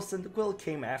 No, Cyndaquil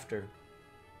came after.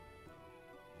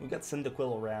 We got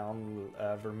Cyndaquil around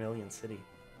Vermilion City.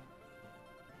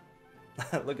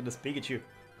 Look at this Pikachu.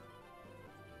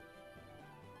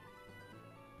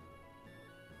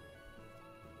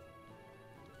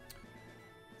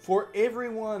 For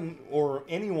everyone or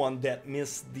anyone that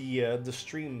missed the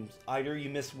streams, either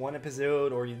you missed one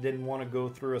episode or you didn't want to go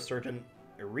through a certain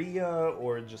area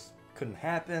or it just couldn't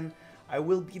happen, I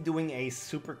will be doing a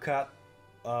supercut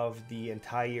of the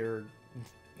entire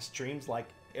streams. Like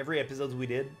every episode we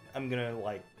did, I'm gonna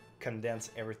like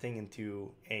condense everything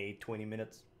into a 20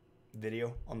 minutes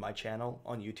video on my channel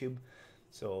on YouTube,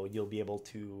 so you'll be able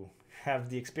to have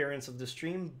the experience of the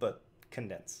stream but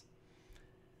condense.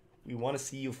 We want to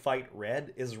see you fight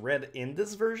Red. Is Red in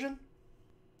this version?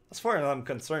 As far as I'm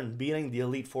concerned, beating the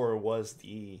Elite Four was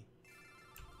the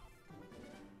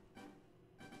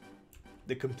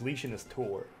completionist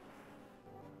tour.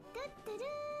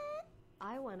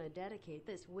 I want to dedicate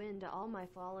this win to all my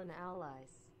fallen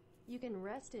allies. You can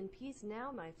rest in peace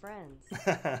now, my friends.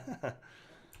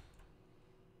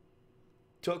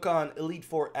 Took on Elite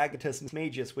Four Agathis and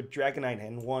Magus with Dragonite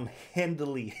and won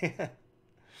handily.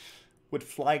 With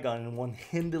Flygon and won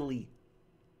handily.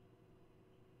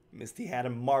 Misty had a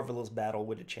marvelous battle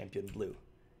with the champion Blue.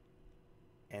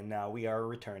 And now we are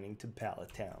returning to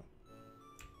Pallet Town.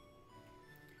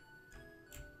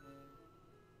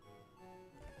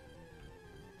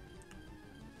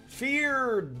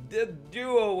 Fear the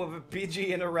duo of a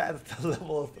PG and a Rat at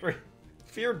level 3.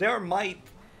 Fear their might.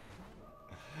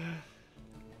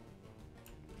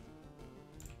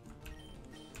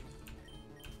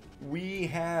 We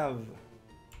have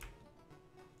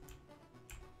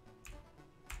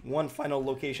one final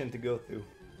location to go through.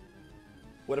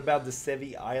 What about the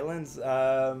Sevi Islands?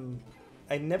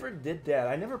 I never did that.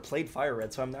 I never played Fire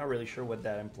Red, so I'm not really sure what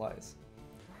that implies.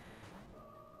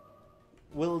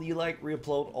 Will you like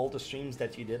re-upload all the streams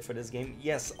that you did for this game?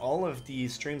 Yes, all of the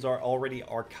streams are already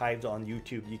archived on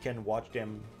YouTube. You can watch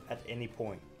them at any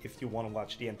point if you want to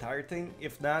watch the entire thing.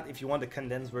 If not, if you want the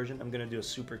condensed version, I'm going to do a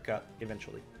super cut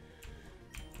eventually.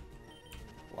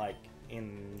 Like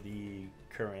in the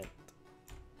current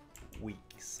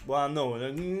weeks. Well, no,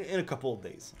 in a couple of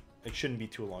days. It shouldn't be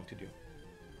too long to do.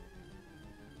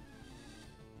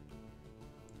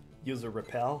 Use a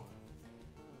repel.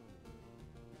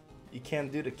 You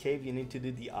can't do the cave, you need to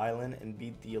do the island and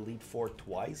beat the Elite Four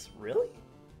twice? Really?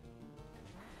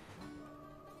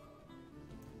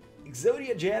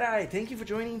 Exodia Jedi, thank you for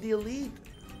joining the Elite.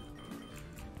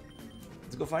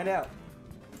 Let's go find out.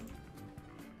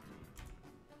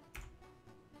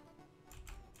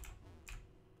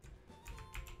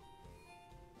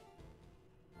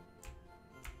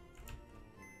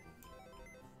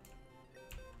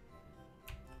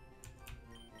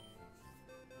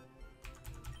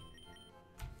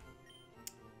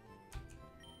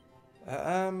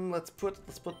 Let's put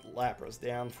Lapras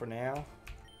down for now,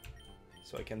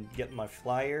 so I can get my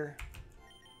flyer.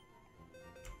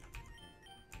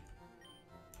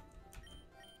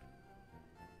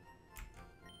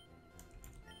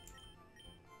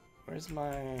 Where's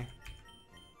my...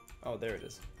 Oh, there it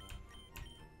is.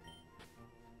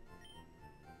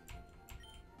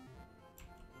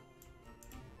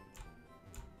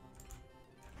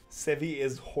 Sevi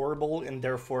is horrible and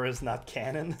therefore is not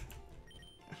canon.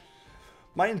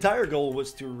 My entire goal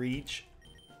was to reach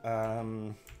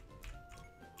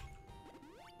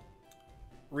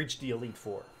reach the Elite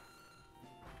Four.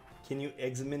 Can you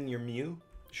examine your Mew?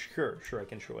 Sure, I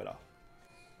can show it off.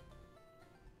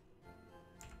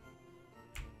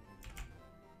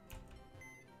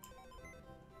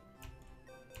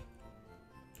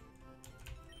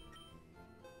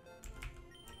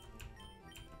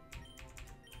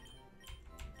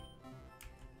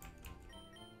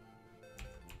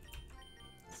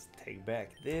 Let's take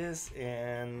back this,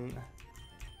 and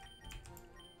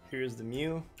here's the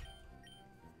Mew.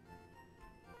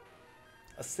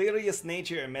 A serious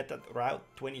nature met at Route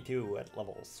 22 at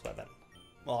level 7.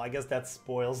 Well, I guess that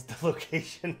spoils the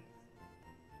location.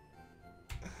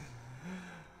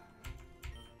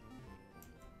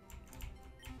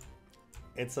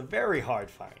 It's a very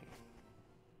hard find.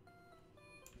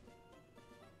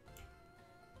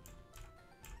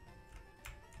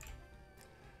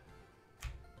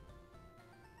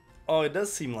 Oh, it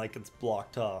does seem like it's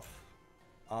blocked off.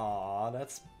 Aw,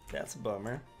 that's a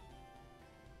bummer.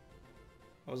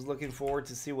 I was looking forward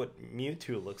to see what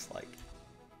Mewtwo looks like.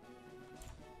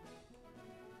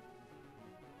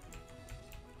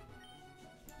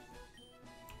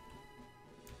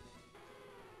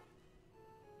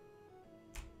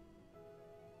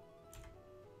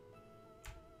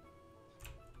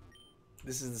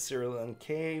 This is the Cerulean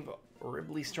Cave. A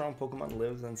horribly strong Pokemon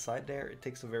lives inside there. It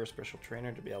takes a very special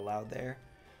trainer to be allowed there.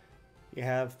 You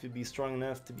have to be strong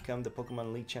enough to become the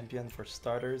Pokemon League champion for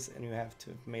starters, and you have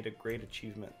to have made a great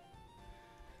achievement.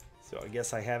 So I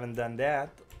guess I haven't done that.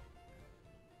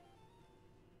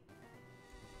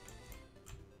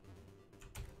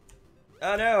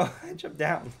 Oh no, I jumped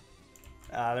down.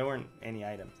 There weren't any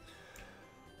items.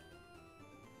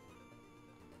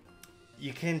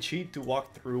 You can cheat to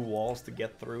walk through walls to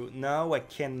get through. No, I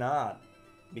cannot.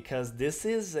 Because this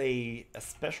is a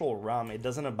special ROM. It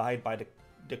doesn't abide by the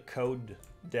code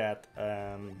that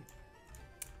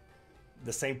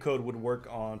the same code would work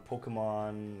on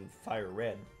Pokemon Fire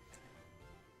Red.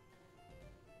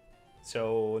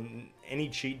 So any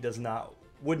cheat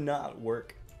would not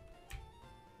work.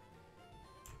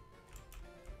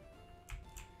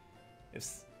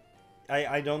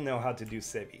 I don't know how to do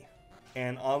Sevi,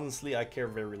 and honestly I care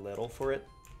very little for it.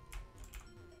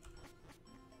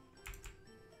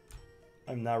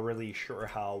 I'm not really sure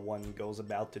how one goes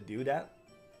about to do that.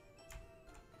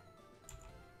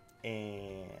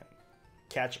 And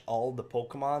catch all the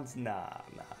Pokemons? Nah.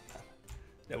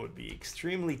 That would be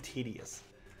extremely tedious.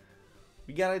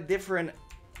 We got a different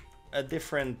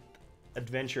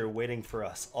adventure waiting for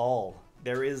us all.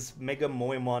 There is Mega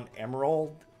Moemon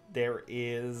Emerald. There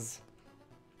is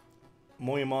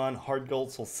Moemon Hard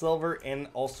Gold, Soul Silver, and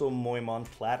also Moemon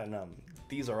Platinum.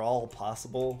 These are all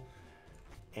possible.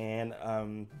 And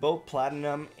both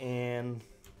Platinum and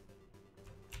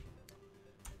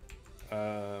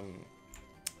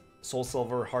Soul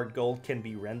Silver, Hard Gold can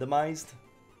be randomized.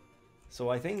 So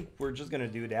I think we're just gonna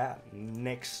do that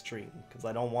next stream, because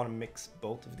I don't want to mix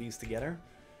both of these together.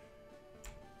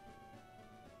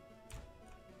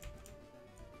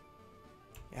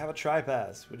 You have a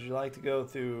tri-pass. Would you like to go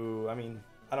through... I mean,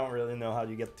 I don't really know how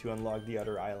you get to unlock the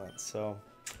other islands, so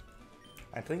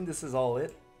I think this is all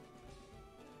it.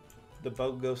 The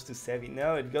boat goes to Sevi.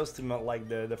 No, it goes to like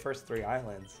the first 3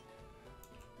 islands.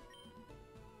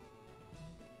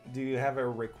 Do you have a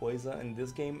Rayquaza in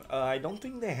this game? I don't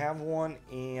think they have one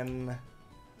in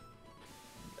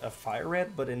a Fire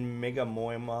Red, but in Mega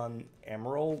Moemon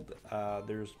Emerald,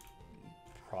 there's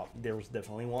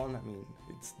definitely one. I mean,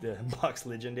 it's the box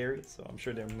legendary, so I'm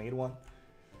sure they made one.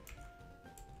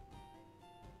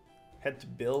 Head to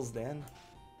Bill's then.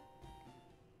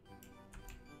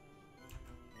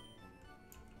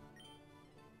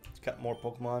 Got more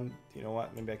Pokemon. You know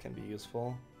what? Maybe I can be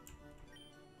useful.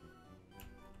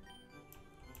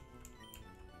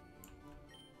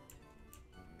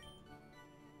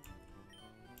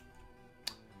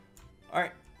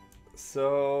 Alright.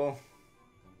 So,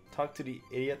 talk to the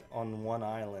idiot on one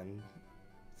island.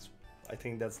 I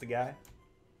think that's the guy.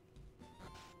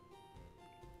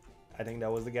 I think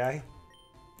that was the guy.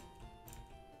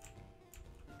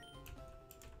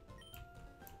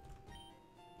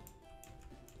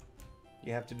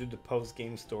 You have to do the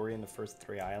post-game story in the first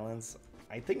 3 islands.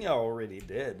 I think I already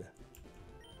did.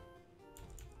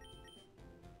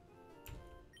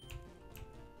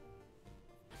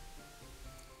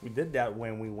 We did that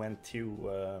when we went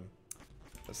to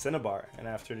Cinnabar, and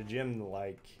after the gym,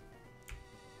 like,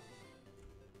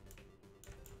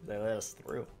 they let us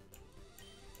through.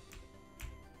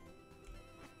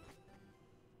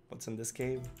 What's in this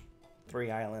cave? 3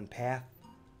 island path.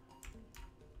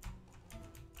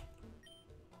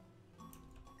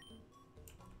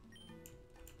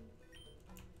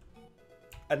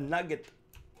 a nugget.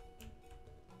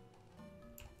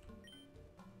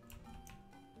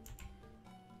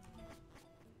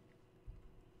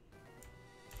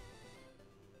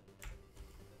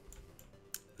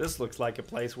 This looks like a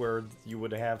place where you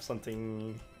would have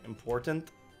something important.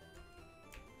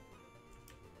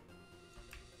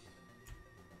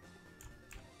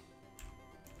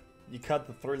 You caught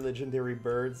the 3 legendary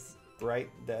birds, right?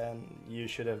 Then you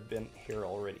should have been here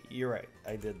already. You're right,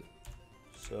 I did.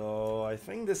 So I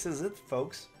think this is it,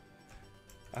 folks.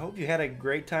 I hope you had a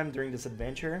great time during this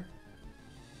adventure,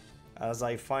 as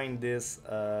I find this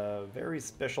very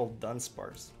special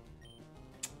Dunsparce.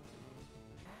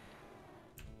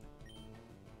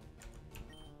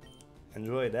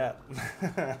 Enjoy that.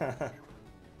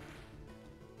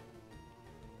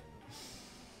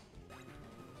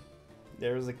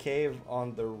 There's a cave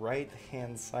on the right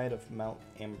hand side of Mount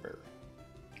Ember.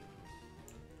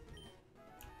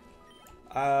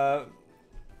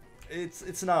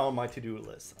 It's not on my to-do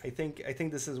list. I think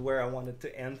this is where I wanted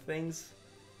to end things.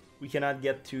 We cannot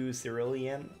get to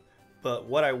Cerulean, but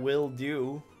what I will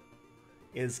do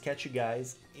is catch you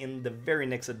guys in the very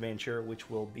next adventure, which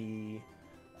will be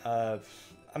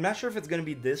I'm not sure if it's gonna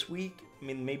be this week. I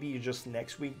mean, maybe just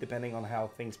next week, depending on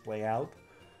how things play out.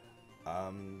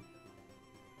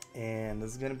 And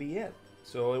this is gonna be it.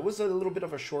 So it was a little bit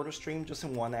of a shorter stream, just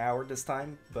in 1 hour this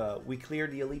time, but we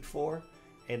cleared the Elite Four,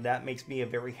 and that makes me a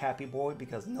very happy boy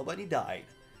because nobody died.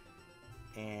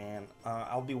 And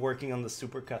I'll be working on the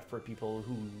supercut for people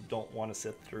who don't want to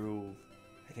sit through,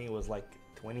 I think it was like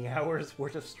 20 hours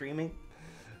worth of streaming.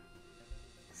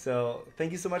 So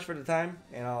thank you so much for the time,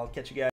 and I'll catch you guys